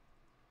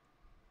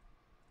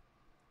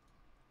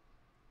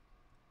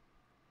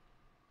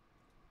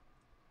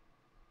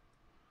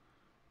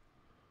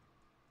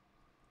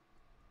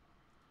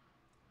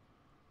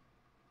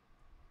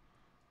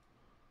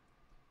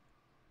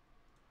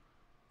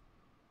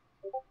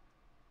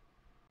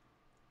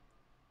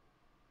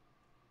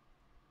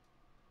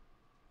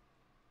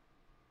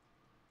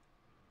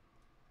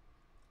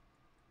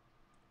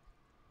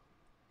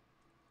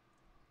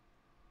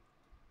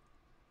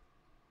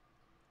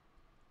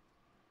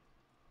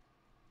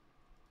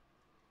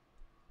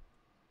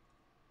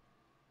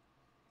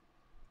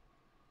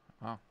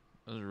 Wow,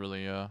 this is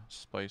really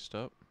spiced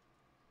up.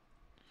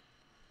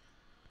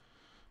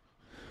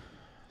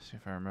 See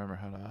if I remember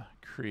how to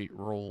create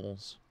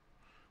roles.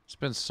 It's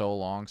been so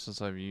long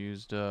since I've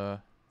used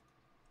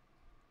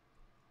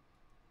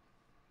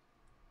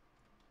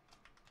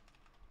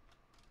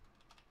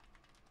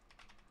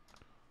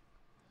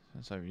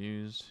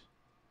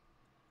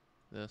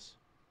this.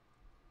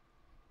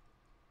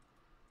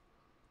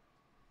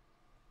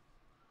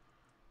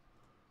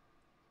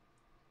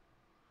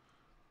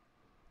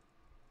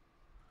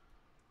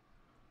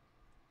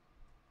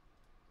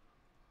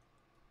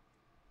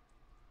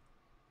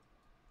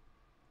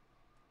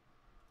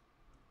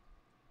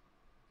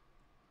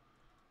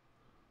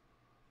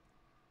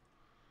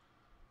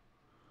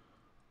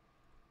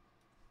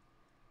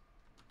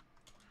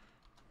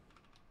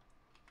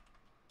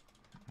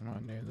 I'm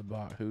gonna name the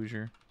bot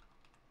Hoosier.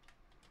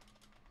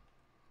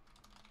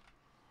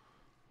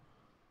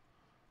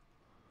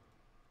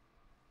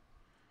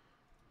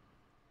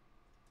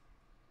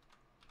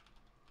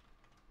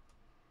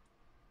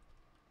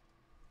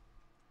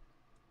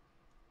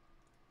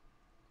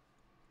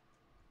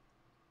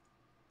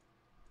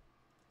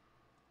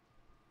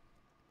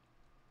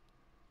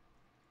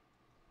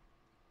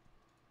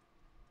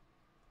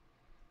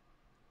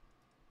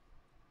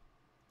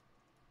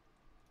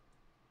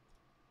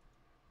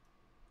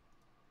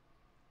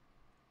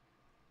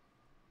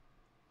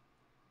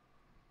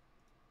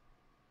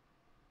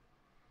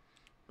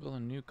 Build a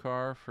new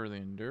car for the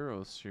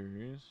Enduro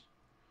series.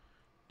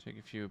 Take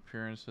a few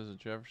appearances at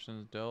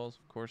Jefferson's, Dells,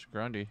 of course,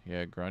 Grundy.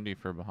 Yeah, Grundy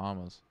for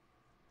Bahamas.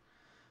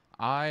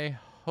 I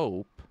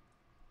hope.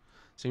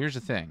 So here's the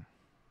thing.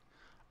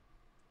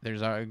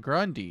 There's a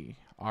Grundy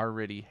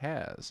already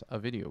has a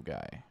video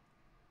guy.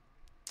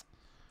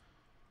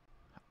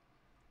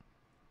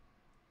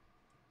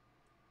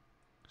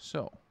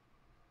 So,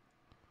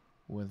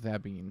 with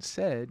that being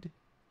said,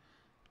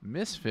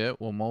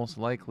 Misfit will most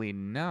likely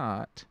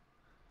not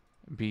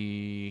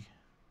be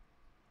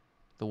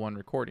the one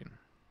recording,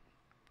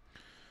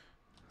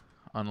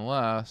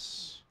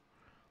 unless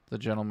the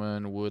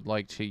gentleman would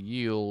like to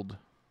yield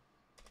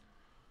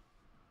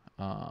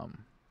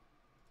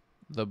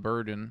the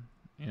burden.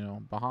 You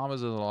know,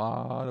 Bahamas is a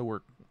lot of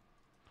work.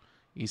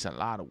 It's a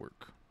lot of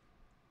work.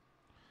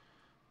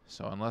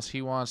 So unless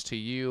he wants to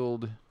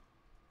yield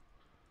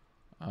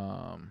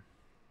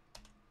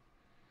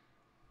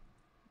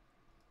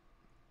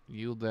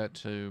that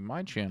to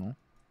my channel,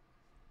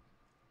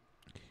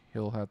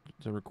 he'll have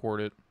to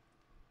record it,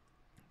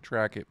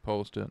 track it,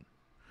 post it.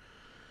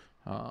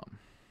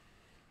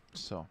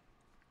 So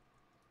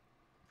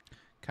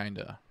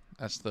kinda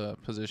that's the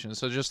position.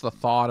 So just the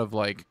thought of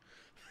like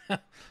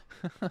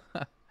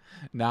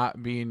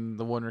not being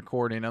the one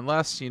recording,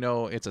 unless, you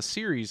know, it's a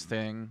series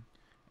thing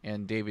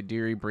and David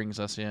Deary brings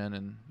us in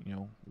and, you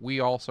know,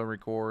 we also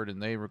record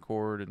and they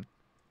record, and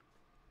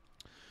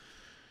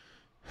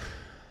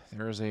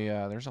there's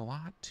a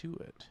lot to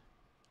it.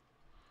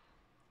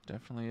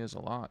 Definitely is a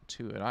lot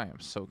to it. I am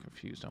so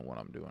confused on what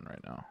I'm doing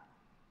right now.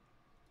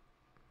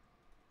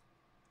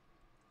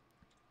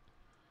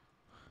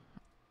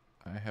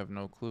 I have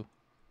no clue.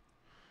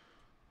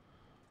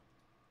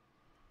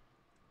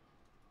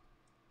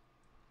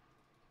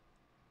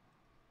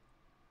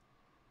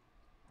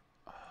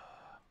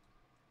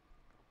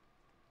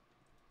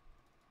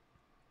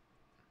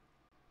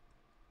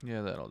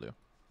 Yeah, that'll do.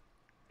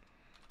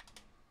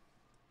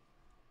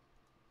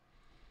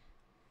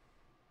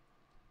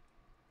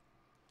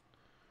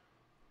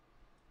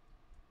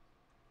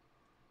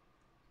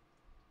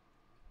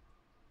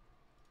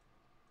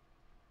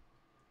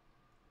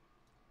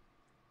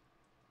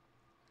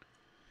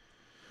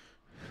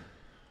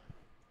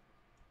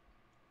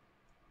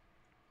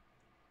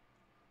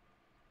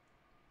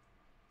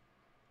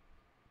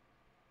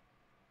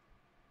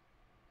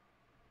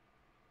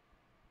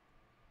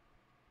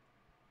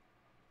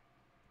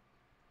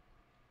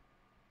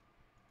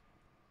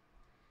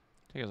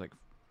 I think it's like,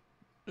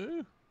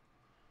 ooh.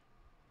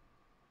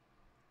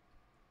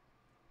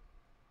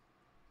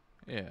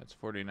 Yeah, it's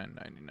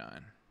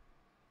 $49.99.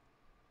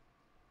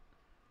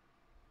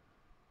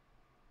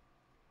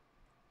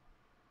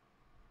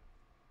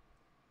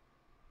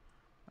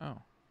 Oh,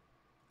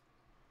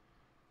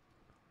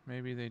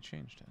 maybe they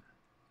changed it.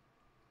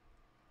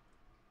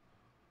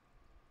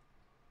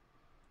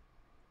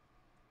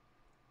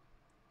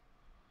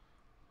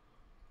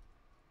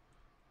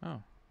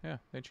 Oh, yeah,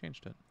 they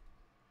changed it.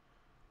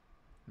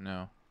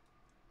 No.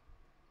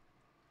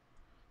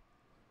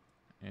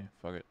 Yeah,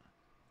 fuck it.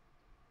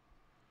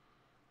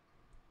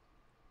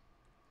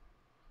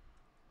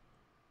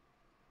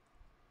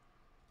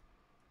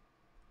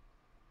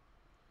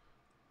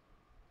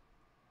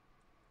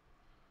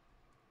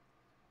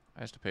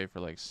 I used to pay for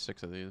like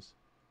 6 of these.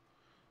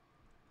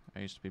 I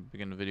used to be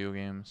big into video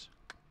games.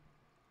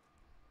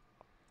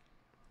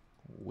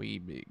 Way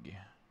big.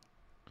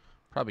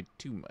 Probably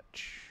too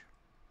much.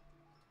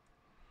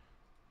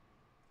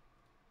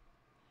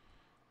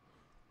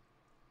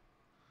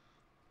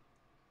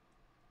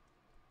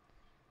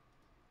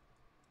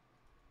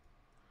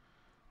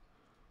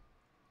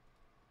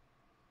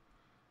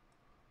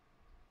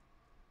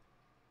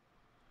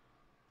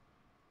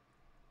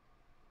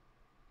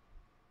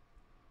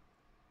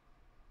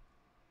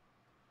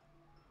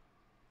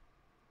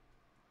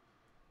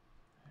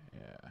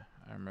 Yeah,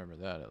 I remember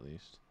that at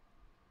least.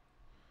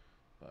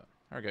 But,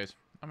 alright guys,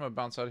 I'm gonna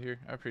bounce out of here.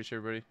 I appreciate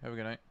everybody. Have a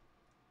good night.